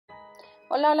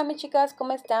Hola, hola mis chicas,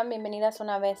 ¿cómo están? Bienvenidas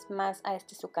una vez más a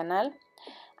su canal.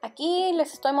 Aquí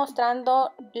les estoy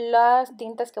mostrando las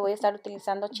tintas que voy a estar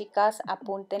utilizando, chicas.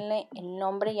 Apúntenle el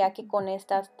nombre, ya que con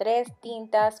estas tres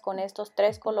tintas, con estos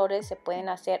tres colores, se pueden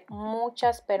hacer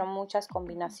muchas, pero muchas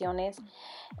combinaciones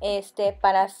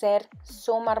para hacer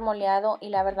su marmoleado, y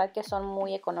la verdad que son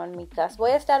muy económicas.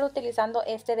 Voy a estar utilizando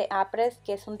de Apres,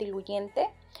 que es un diluyente.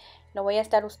 Lo voy a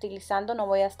estar utilizando, no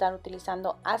voy a estar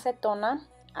utilizando acetona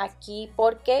aquí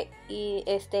porque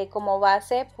como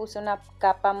base puse una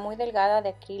capa muy delgada de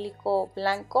acrílico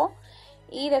blanco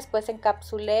y después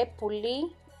encapsulé,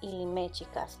 pulí y limé,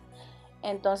 chicas.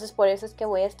 Entonces por eso es que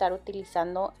voy a estar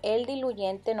utilizando el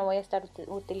diluyente, no voy a estar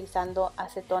utilizando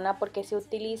acetona, porque si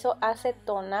utilizo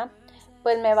acetona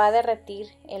pues me va a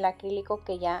derretir el acrílico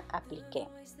que ya apliqué.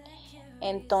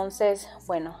 Entonces,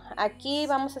 bueno, aquí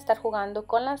vamos a estar jugando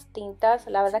con las tintas.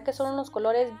 La verdad que son unos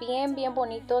colores bien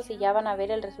bonitos y ya van a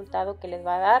ver el resultado que les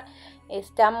va a dar.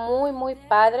 Está muy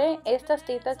padre. Estas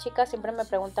tintas, chicas, siempre me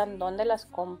preguntan dónde las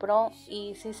compro,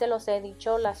 y sí se los he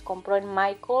dicho, las compro en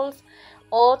Michaels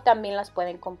o también las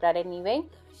pueden comprar en eBay.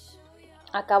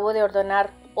 Acabo de ordenar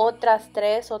otros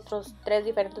tres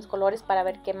diferentes colores para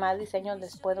ver qué más diseños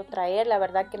les puedo traer. La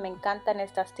verdad que me encantan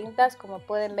estas tintas. Como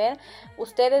pueden ver,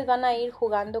 ustedes van a ir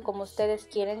jugando como ustedes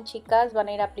quieren, chicas. Van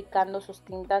a ir aplicando sus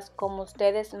tintas como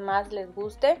ustedes más les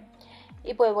guste.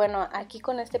 Y pues bueno, aquí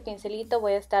con este pincelito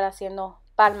voy a estar haciendo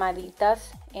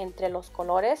palmaditas entre los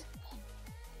colores.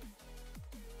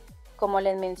 Como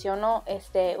les menciono,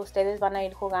 ustedes van a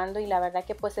ir jugando, y la verdad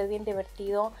que pues es bien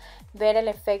divertido ver el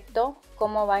efecto,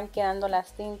 cómo van quedando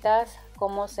las tintas,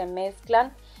 cómo se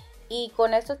mezclan. Y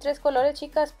con estos tres colores,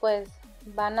 chicas, pues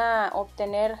van a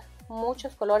obtener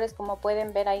muchos colores. Como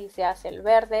pueden ver, ahí se hace el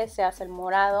verde, se hace el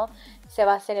morado, se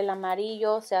va a hacer el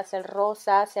amarillo, se hace el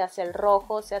rosa, se hace el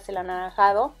rojo, se hace el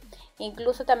anaranjado.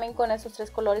 Incluso también con esos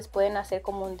tres colores pueden hacer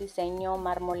como un diseño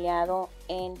marmoleado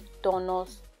en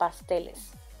tonos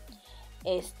pasteles.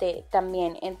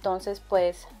 También, entonces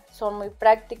pues son muy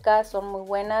prácticas, son muy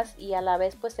buenas, y a la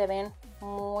vez pues se ven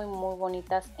muy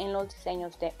bonitas en los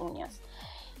diseños de uñas.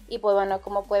 Y pues bueno,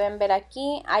 como pueden ver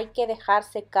aquí, hay que dejar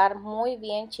secar muy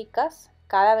bien, chicas.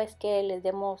 Cada vez que les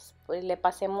demos, pues le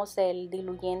pasemos el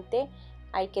diluyente,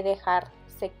 hay que dejar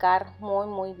secar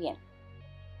muy bien.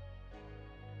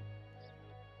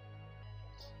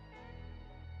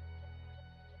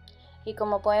 Y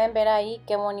como pueden ver ahí,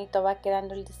 qué bonito va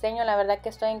quedando el diseño. La verdad que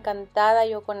estoy encantada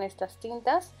yo con estas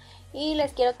tintas, y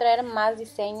les quiero traer más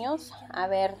diseños, a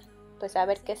ver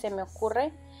qué se me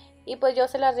ocurre. Y pues yo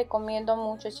se las recomiendo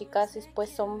mucho, chicas, y pues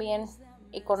son bien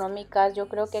económicas. Yo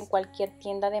creo que en cualquier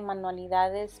tienda de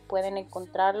manualidades pueden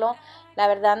encontrarlo. La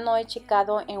verdad no he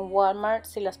checado en Walmart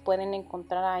si las pueden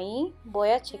encontrar ahí. Voy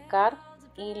a checar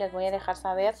y les voy a dejar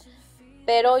saber.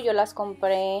 Pero yo las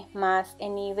compré más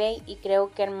en eBay, y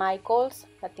creo que en Michaels,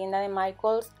 la tienda de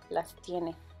Michaels, las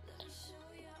tiene.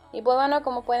 Y pues bueno,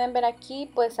 como pueden ver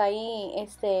aquí, pues ahí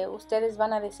ustedes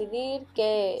van a decidir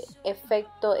qué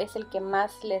efecto es el que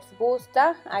más les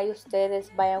gusta. Ahí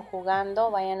ustedes vayan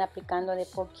jugando, vayan aplicando de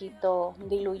poquito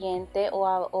diluyente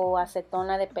o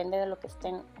acetona, depende de lo que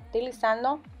estén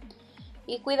utilizando.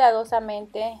 Y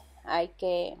cuidadosamente hay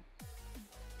que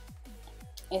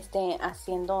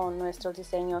haciendo nuestros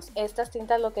diseños. Estas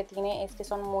tintas lo que tiene es que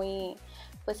son muy,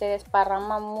 pues se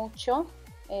desparrama mucho.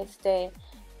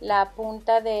 La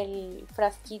punta del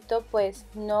frasquito pues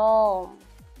no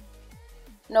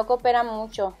coopera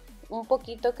mucho. Un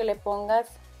poquito que le pongas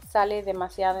sale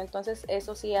demasiado, entonces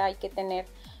eso sí hay que tener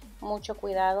mucho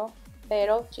cuidado.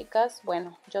 Pero chicas,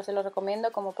 bueno, yo se los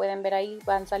recomiendo. Como pueden ver ahí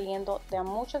van saliendo de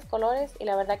muchos colores, y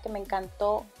la verdad que me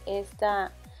encantó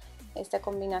esta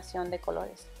combinación de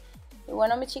colores. Y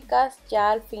bueno, mis chicas, ya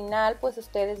al final pues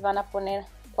ustedes van a poner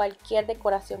cualquier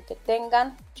decoración que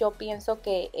tengan. Yo pienso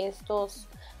que estos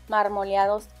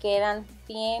marmoleados quedan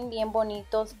bien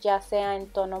bonitos, ya sea en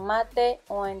tono mate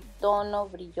o en tono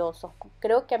brilloso.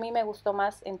 Creo que a mí me gustó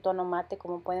más en tono mate,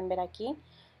 como pueden ver aquí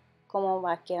cómo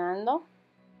va quedando.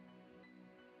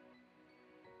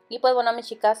 Y pues bueno, mis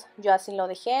chicas, yo así lo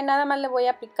dejé. Nada más le voy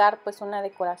a aplicar pues una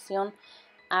decoración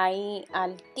ahí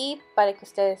al tip para que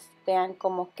ustedes vean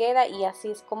cómo queda, y así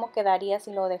es como quedaría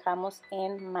si lo dejamos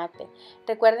en mate.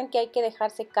 Recuerden que hay que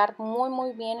dejar secar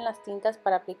muy bien las tintas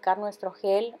para aplicar nuestro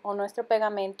gel o nuestro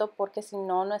pegamento, porque si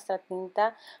no nuestra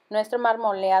tinta, nuestro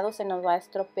marmoleado se nos va a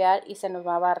estropear y se nos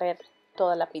va a barrer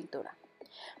toda la pintura.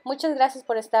 Muchas gracias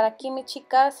por estar aquí, mis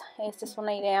chicas. Esta es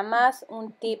una idea más,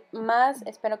 un tip más.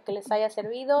 Espero que les haya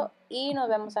servido y nos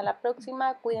vemos a la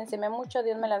próxima. Cuídense mucho,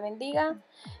 Dios me la bendiga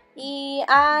y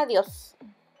adiós.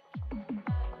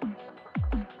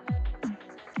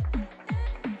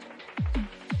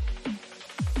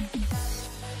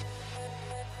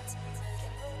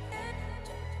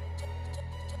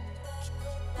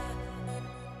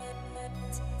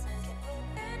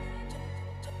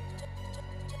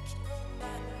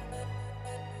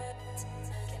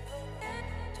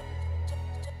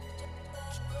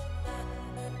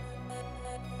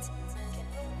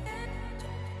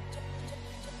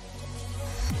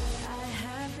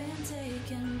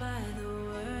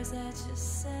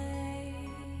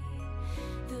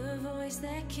 voice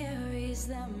that carries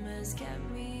them has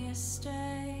kept me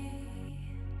astray.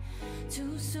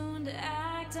 Too soon to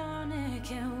act on it,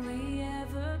 can we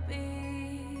ever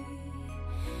be?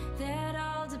 That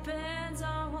all depends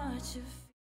on what you feel.